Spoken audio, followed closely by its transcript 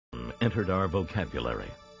term entered our vocabulary: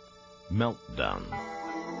 meltdown.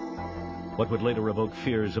 What would later evoke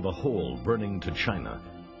fears of a hole burning to China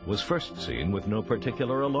was first seen with no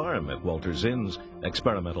particular alarm at Walter Zinn's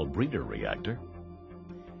experimental breeder reactor.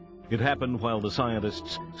 It happened while the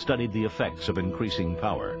scientists studied the effects of increasing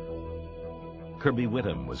power. Kirby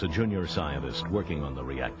Whittam was a junior scientist working on the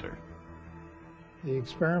reactor. The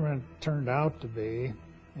experiment turned out to be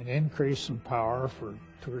an increase in power for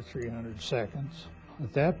 200 or 300 seconds.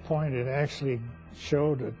 At that point, it actually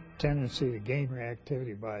showed a tendency to gain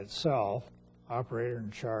reactivity by itself. Operator in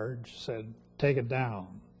charge said, "Take it down."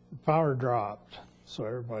 The power dropped, so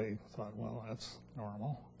everybody thought, well, that's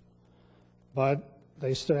normal. But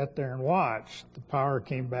they sat there and watched. The power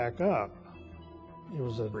came back up. It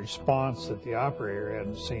was a response that the operator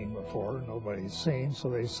hadn't seen before, nobody's seen, so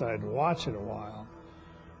they decided to watch it a while.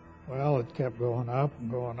 Well, it kept going up and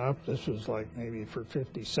going up. This was like maybe for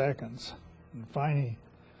 50 seconds. And finally,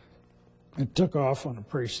 it took off on a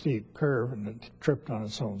pretty steep curve and it tripped on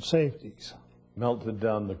its own safeties. Melted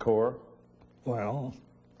down the core? Well,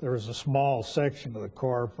 there was a small section of the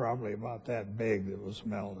core, probably about that big, that was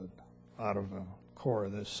melted out of a core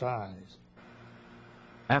this size.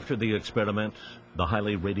 After the experiment, the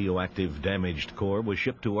highly radioactive damaged core was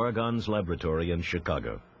shipped to Argonne's laboratory in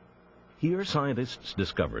Chicago. Here, scientists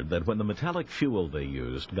discovered that when the metallic fuel they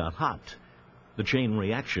used got hot, the chain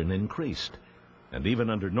reaction increased, and even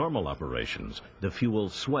under normal operations, the fuel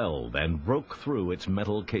swelled and broke through its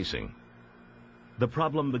metal casing. The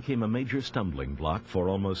problem became a major stumbling block for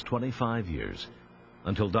almost 25 years,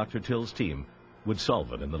 until Dr. Till's team would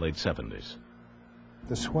solve it in the late 70s.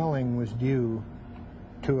 The swelling was due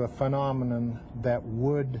to a phenomenon that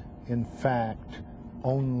would, in fact,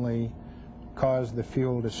 only cause the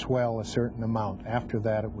fuel to swell a certain amount. After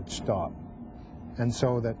that, it would stop. And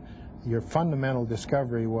so that your fundamental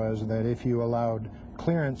discovery was that if you allowed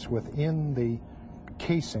clearance within the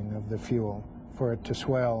casing of the fuel for it to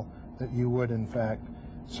swell, that you would, in fact,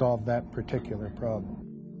 solve that particular problem.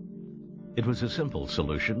 It was a simple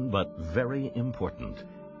solution, but very important: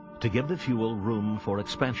 to give the fuel room for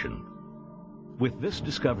expansion. With this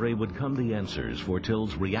discovery would come the answers for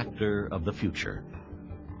Till's reactor of the future,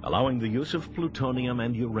 allowing the use of plutonium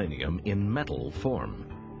and uranium in metal form.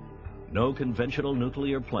 No conventional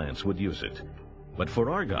nuclear plants would use it, but for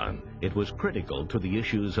Argonne, it was critical to the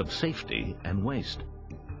issues of safety and waste.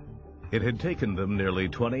 It had taken them nearly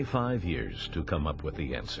 25 years to come up with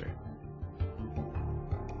the answer.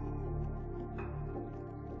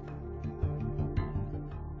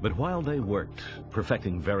 But while they worked,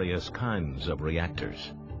 perfecting various kinds of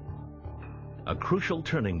reactors, a crucial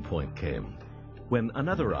turning point came when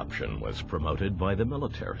another option was promoted by the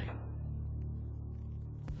military.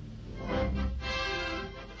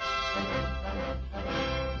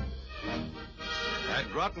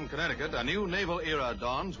 At Groton, Connecticut, a new naval era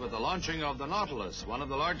dawns with the launching of the Nautilus, one of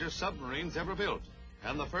the largest submarines ever built,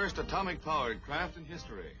 and the first atomic-powered craft in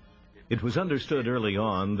history. It was understood early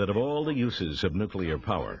on that of all the uses of nuclear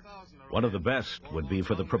power, one of the best would be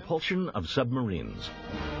for the propulsion of submarines.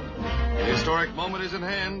 The historic moment is at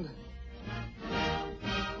hand.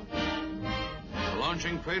 The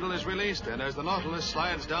launching cradle is released, and as the Nautilus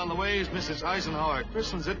slides down the waves, Mrs. Eisenhower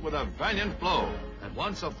christens it with a valiant blow. At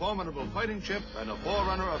once a formidable fighting ship and a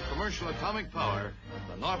forerunner of commercial atomic power,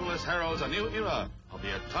 the Nautilus heralds a new era of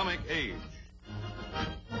the atomic age.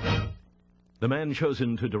 The man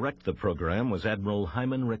chosen to direct the program was Admiral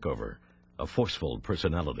Hyman Rickover, a forceful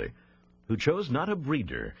personality, who chose not a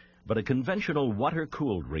breeder, but a conventional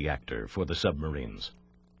water-cooled reactor for the submarines.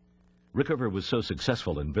 Rickover was so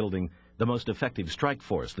successful in building the most effective strike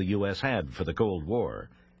force the U.S. had for the Cold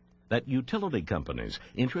War that utility companies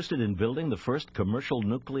interested in building the first commercial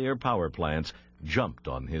nuclear power plants jumped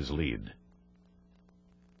on his lead.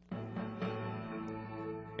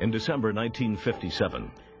 In December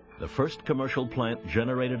 1957, the first commercial plant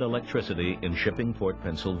generated electricity in Shippingport,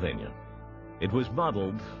 Pennsylvania. It was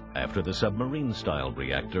modeled after the submarine-style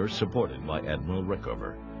reactor supported by Admiral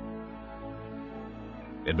Rickover.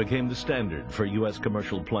 It became the standard for U.S.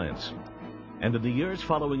 commercial plants, and in the years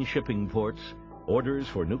following Shippingport, orders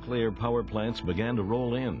for nuclear power plants began to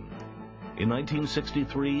roll in. In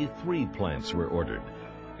 1963, 3 plants were ordered.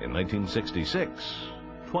 In 1966,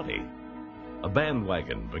 20. A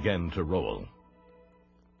bandwagon began to roll.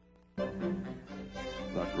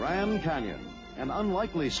 The Grand Canyon, an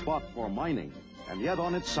unlikely spot for mining, and yet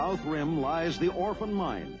on its south rim lies the Orphan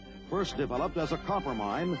Mine, first developed as a copper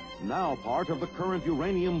mine, now part of the current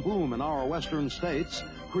uranium boom in our western states,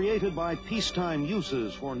 created by peacetime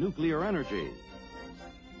uses for nuclear energy.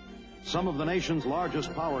 Some of the nation's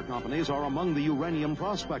largest power companies are among the uranium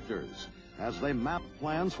prospectors, as they mapped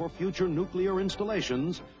plans for future nuclear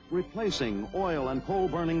installations, replacing oil and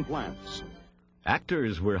coal-burning plants.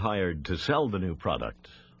 Actors were hired to sell the new product.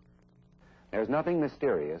 There's nothing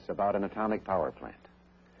mysterious about an atomic power plant.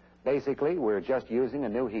 Basically, we're just using a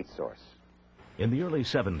new heat source. In the early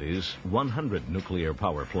 70s, 100 nuclear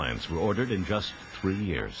power plants were ordered in just 3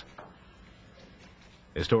 years.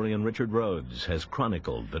 Historian Richard Rhodes has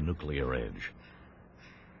chronicled the nuclear age.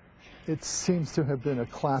 It seems to have been a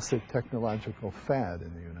classic technological fad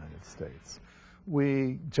in the United States.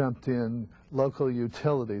 We jumped in, local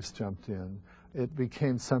utilities jumped in. It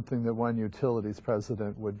became something that one utilities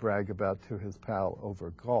president would brag about to his pal over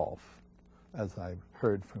golf, as I've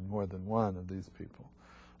heard from more than one of these people.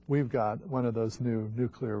 We've got one of those new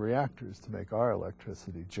nuclear reactors to make our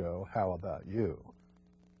electricity, Joe. How about you?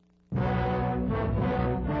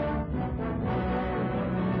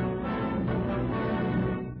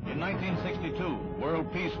 In 1962,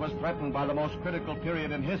 world peace was threatened by the most critical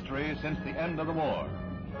period in history since the end of the war.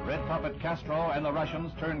 Red puppet Castro and the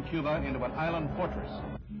Russians turned Cuba into an island fortress.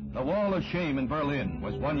 The Wall of Shame in Berlin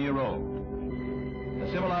was 1 year old.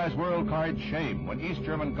 The civilized world cried shame when East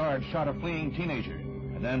German guards shot a fleeing teenager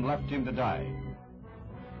and then left him to die.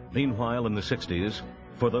 Meanwhile, in the 60s,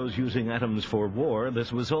 for those using atoms for war,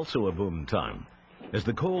 this was also a boom time, as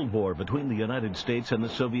the Cold War between the United States and the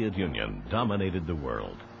Soviet Union dominated the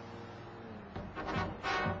world.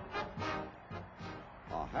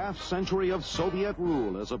 A half-century of Soviet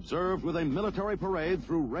rule is observed with a military parade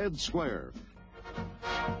through Red Square.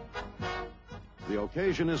 The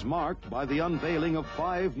occasion is marked by the unveiling of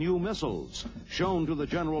 5 new missiles, shown to the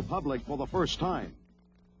general public for the first time.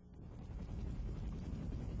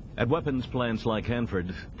 At weapons plants like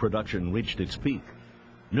Hanford, production reached its peak.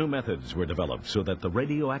 New methods were developed so that the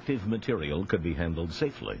radioactive material could be handled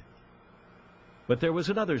safely. But there was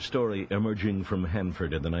another story emerging from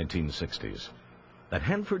Hanford in the 1960s, that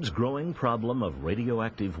Hanford's growing problem of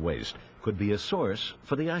radioactive waste could be a source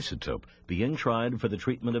for the isotope being tried for the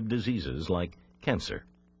treatment of diseases like cancer.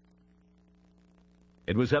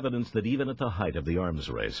 It was evidence that even at the height of the arms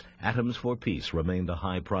race, atoms for peace remained a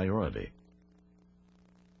high priority.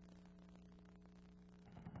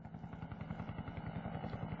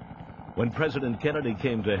 When President Kennedy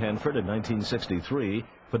came to Hanford in 1963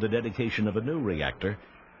 for the dedication of a new reactor,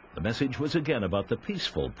 the message was again about the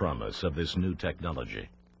peaceful promise of this new technology.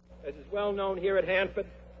 As is well known here at Hanford,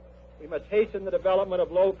 we must hasten the development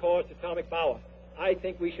of low-cost atomic power. I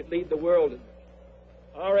think we should lead the world in this.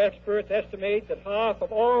 Our experts estimate that half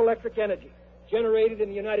of all electric energy generated in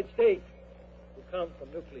the United States will come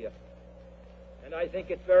from nuclear. And I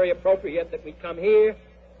think it's very appropriate that we come here,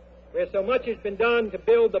 where so much has been done to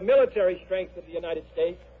build the military strength of the United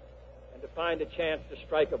States, and to find a chance to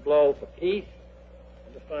strike a blow for peace,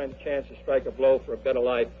 and to find a chance to strike a blow for a better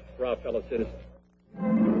life for our fellow citizens.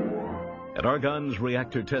 At Argonne's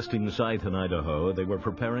reactor testing site in Idaho, they were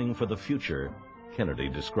preparing for the future Kennedy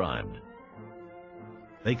described.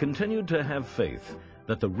 They continued to have faith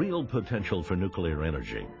that the real potential for nuclear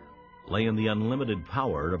energy lay in the unlimited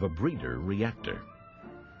power of a breeder reactor.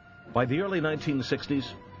 By the early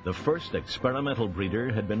 1960s, the first experimental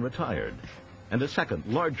breeder had been retired, and a second,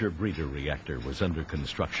 larger breeder reactor was under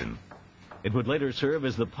construction. It would later serve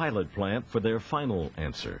as the pilot plant for their final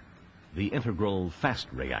answer, the Integral Fast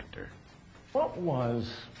Reactor. What was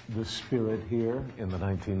the spirit here in the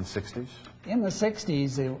 1960s? In the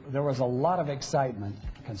 60s, there was a lot of excitement.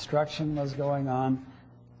 Construction was going on.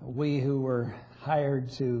 We who were hired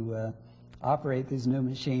to operate these new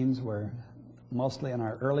machines were mostly in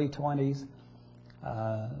our early 20s.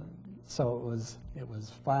 So it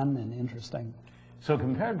was fun and interesting. So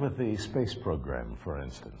compared with the space program, for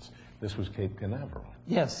instance, this was Cape Canaveral.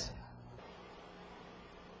 Yes.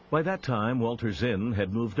 By that time, Walter Zinn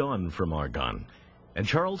had moved on from Argonne, and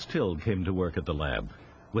Charles Till came to work at the lab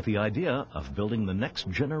with the idea of building the next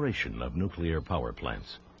generation of nuclear power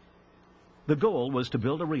plants. The goal was to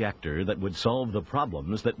build a reactor that would solve the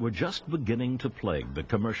problems that were just beginning to plague the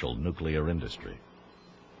commercial nuclear industry.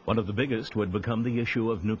 One of the biggest would become the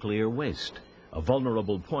issue of nuclear waste, a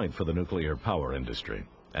vulnerable point for the nuclear power industry,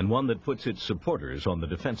 and one that puts its supporters on the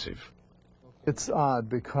defensive. It's odd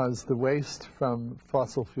because the waste from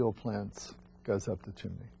fossil fuel plants goes up the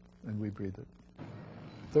chimney, and we breathe it.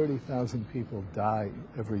 30,000 people die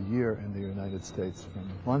every year in the United States from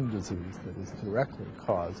one disease that is directly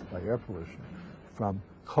caused by air pollution from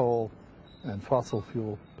coal and fossil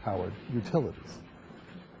fuel-powered utilities.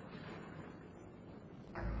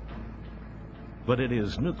 But it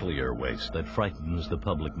is nuclear waste that frightens the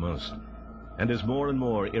public most. And as more and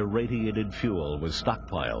more irradiated fuel was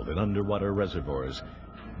stockpiled in underwater reservoirs,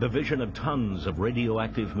 The vision of tons of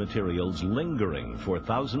radioactive materials lingering for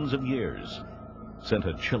thousands of years sent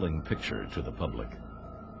a chilling picture to the public.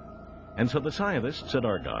 And so the scientists at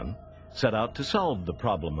Argonne set out to solve the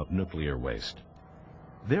problem of nuclear waste.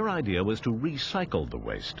 Their idea was to recycle the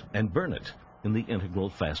waste and burn it in the Integral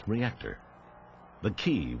Fast Reactor. The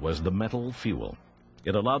key was the metal fuel.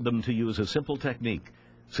 It allowed them to use a simple technique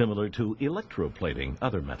similar to electroplating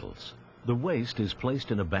other metals. The waste is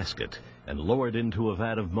placed in a basket and lowered into a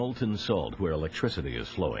vat of molten salt where electricity is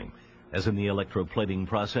flowing. As in the electroplating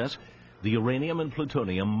process, the uranium and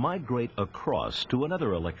plutonium migrate across to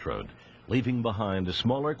another electrode, leaving behind a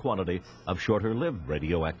smaller quantity of shorter-lived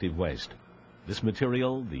radioactive waste. This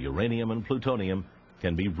material, the uranium and plutonium,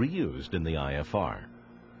 can be reused in the IFR.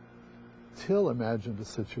 Till imagined a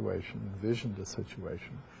situation, envisioned a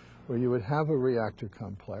situation, where you would have a reactor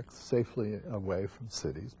complex safely away from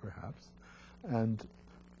cities, perhaps, and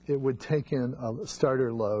it would take in a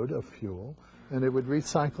starter load of fuel, and it would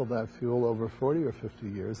recycle that fuel over 40 or 50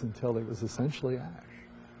 years until it was essentially ash.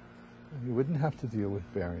 And you wouldn't have to deal with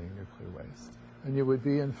burying nuclear waste. And you would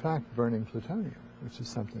be, in fact, burning plutonium, which is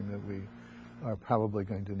something that we are probably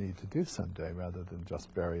going to need to do someday rather than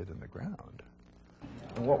just bury it in the ground.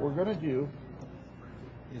 And what we're going to do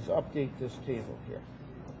is update this table here.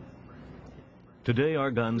 Today,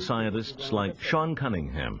 Argonne scientists like Sean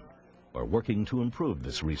Cunningham are working to improve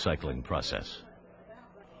this recycling process.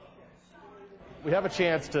 We have a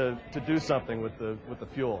chance to do something with the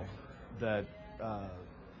fuel that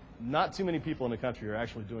not too many people in the country are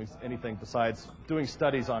actually doing anything besides doing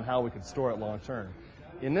studies on how we could store it long term.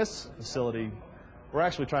 In this facility, we're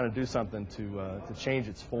actually trying to do something to change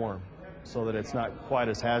its form so that it's not quite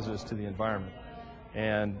as hazardous to the environment.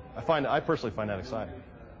 And I personally find that exciting.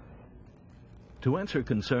 To answer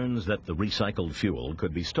concerns that the recycled fuel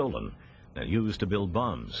could be stolen and used to build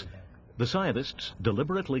bombs, the scientists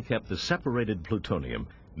deliberately kept the separated plutonium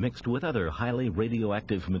mixed with other highly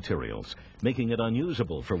radioactive materials, making it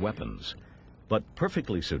unusable for weapons, but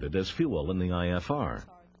perfectly suited as fuel in the IFR.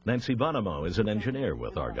 Nancy Bonomo is an engineer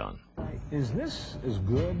with Argonne. Is this as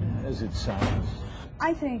good as it sounds?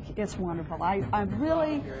 I think it's wonderful. I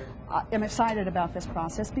really am excited about this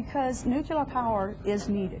process because nuclear power is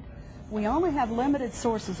needed. We only have limited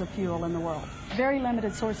sources of fuel in the world, very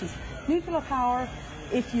limited sources. Nuclear power,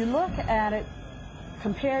 if you look at it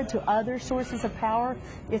compared to other sources of power,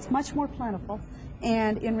 it's much more plentiful,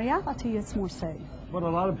 and in reality, it's more safe. But a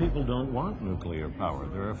lot of people don't want nuclear power.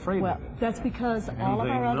 They're afraid of it. That's because all of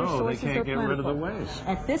our other sources are plentiful. They can't get rid of the waste.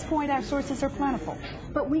 At this point, our sources are plentiful.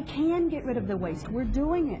 But we can get rid of the waste. We're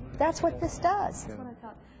doing it. That's what this does. That's what I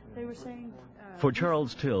thought they were saying. For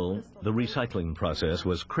Charles Till, the recycling process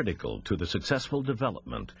was critical to the successful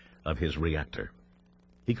development of his reactor.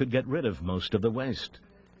 He could get rid of most of the waste.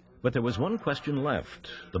 But there was one question left,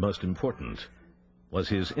 the most important. Was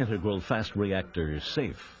his Integral Fast Reactor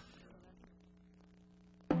safe?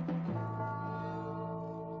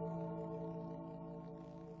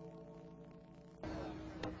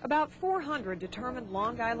 About 400 determined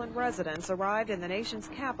Long Island residents arrived in the nation's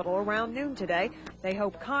capital around noon today. They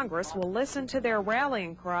hope Congress will listen to their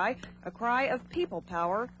rallying cry, a cry of people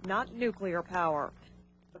power, not nuclear power.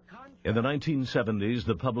 In the 1970s,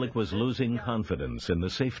 the public was losing confidence in the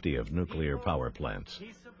safety of nuclear power plants,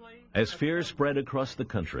 as fear spread across the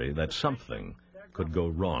country that something could go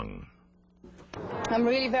wrong. I'm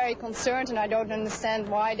really very concerned, and I don't understand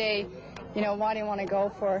why they want to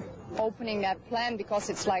go for opening that plant, because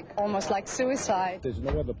it's almost like suicide. There's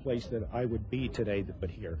no other place that I would be today but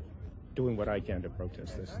here, doing what I can to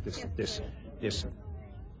protest this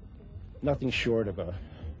nothing short of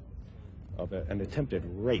an attempted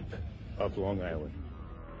rape of Long Island.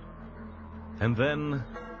 And then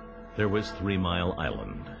there was 3 Mile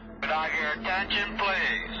Island. Could I get your attention,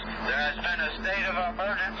 please? There has been a state of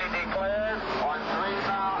emergency declared on 3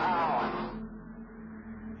 Mile Island.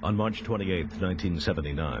 On March 28,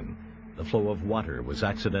 1979, the flow of water was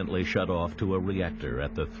accidentally shut off to a reactor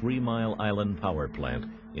at the 3 Mile Island power plant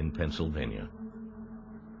in Pennsylvania.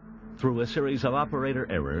 Through a series of operator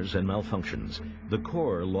errors and malfunctions, the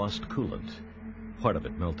core lost coolant. Part of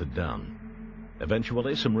it melted down.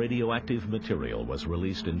 Eventually, some radioactive material was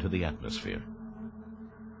released into the atmosphere.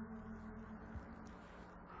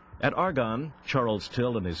 At Argonne, Charles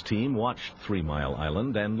Till and his team watched 3 Mile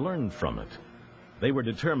Island and learned from it. They were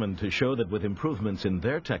determined to show that with improvements in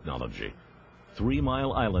their technology, 3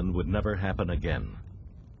 Mile Island would never happen again.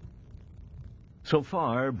 So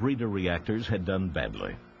far, breeder reactors had done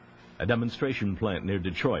badly. A demonstration plant near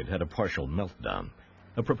Detroit had a partial meltdown.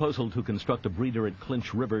 A proposal to construct a breeder at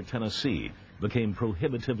Clinch River, Tennessee, became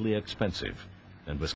prohibitively expensive and was